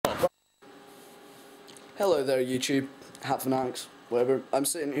Hello there, YouTube, hat fanatics, whatever. I'm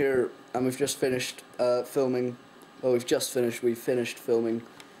sitting here and we've just finished filming. Well, we finished filming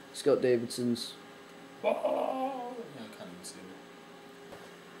Scott Davidson's Yeah, I can't even see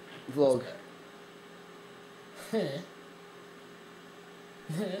it. vlog.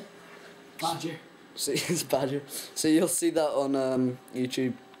 Badger. See, it's Badger. So you'll see that on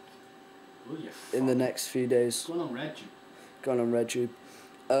YouTube in the next few days. Going on RedTube. Going on RedTube.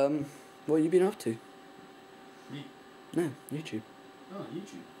 What have you been up to? Me? No, YouTube. Oh,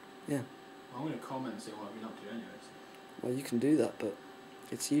 YouTube. Yeah. Well, I'm going to comment and say what I've been up to anyways. Well, you can do that, but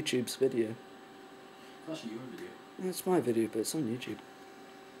it's YouTube's video. It's actually your video. Well, it's my video, but it's on YouTube.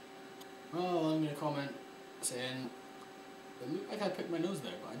 Well, I'm going to comment saying it looked like I picked my nose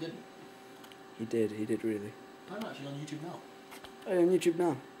there, but I didn't. He did really. I'm actually on YouTube now. Oh, you're on YouTube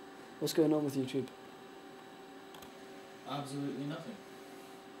now? What's going on with YouTube? Absolutely nothing.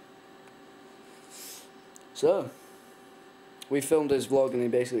 So, we filmed his vlog and he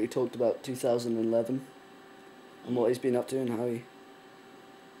basically talked about 2011 and what he's been up to and how he...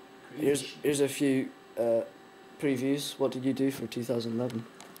 Here's a few previews. What did you do for 2011?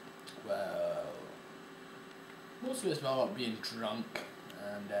 Well, most of it's about being drunk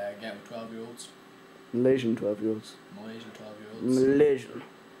and getting with 12-year-olds. Malaysian 12-year-olds. Malaysian 12-year-olds.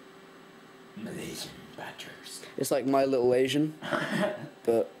 Malaysian badgers. It's like My Little Asian,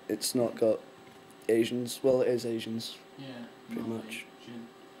 but it's not got Asians. Well, it is Asians. Yeah. Pretty much. Asian.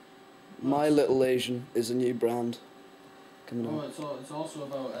 My Little Asian is a new brand coming out. It's also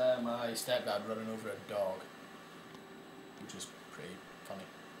about my stepdad running over a dog, which is pretty funny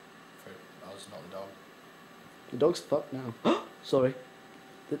for us, not the dog. The dog's fucked now. Sorry.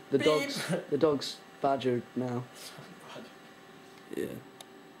 The dog's badgered now. Yeah.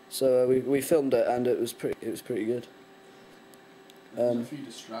 So we filmed it and it was pretty good. There's a few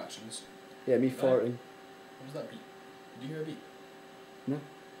distractions. Yeah, me farting. What was that beat? Did you hear a beat? No.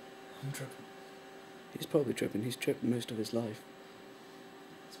 I'm tripping. He's probably tripping. He's tripped most of his life.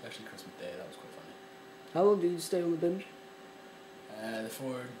 Especially Christmas Day, that was quite funny. How long did you stay on the binge? The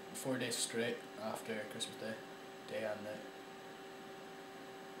four days straight after Christmas Day. Day and night.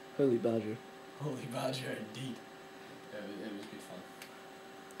 Holy badger. Holy badger indeed. It was good fun.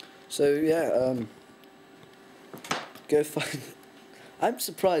 So yeah, go find... I'm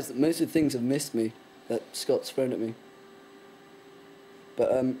surprised that most of the things have missed me that Scott's thrown at me.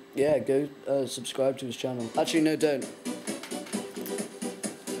 But yeah, go subscribe to his channel. Actually, no, don't.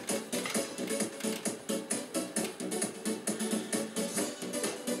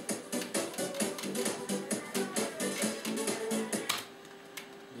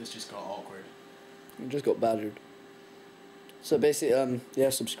 This just got awkward. I just got badgered. So basically, yeah,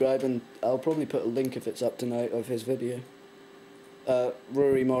 subscribe, and I'll probably put a link if it's up tonight of his video.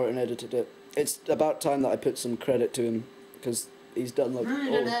 Rory Martin edited it. It's about time that I put some credit to him, because he's done like...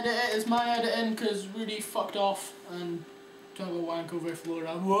 Rudy didn't edit it, it's my editing, because Rudy fucked off and took a wank over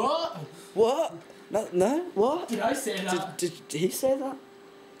Flora. What? What? No? What? Did I say that? Did he say that?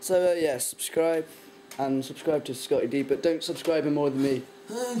 So yeah, subscribe, and subscribe to Scotty D, but don't subscribe him more than me.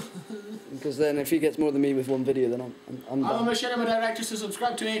 Because then if he gets more than me with one video, then I'm I'm a shit of a director, so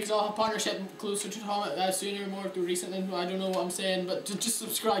subscribe to me, because I'll have partnership closer to Tom sooner, more too recent than I don't know what I'm saying, but just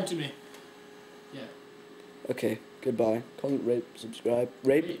subscribe to me. Yeah. Okay, goodbye. Comment, rape, subscribe.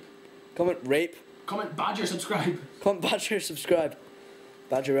 Rape? Comment, rape. Comment, badger, subscribe. Comment, badger, subscribe.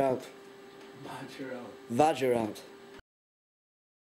 Badger out. Badger out. Badger out.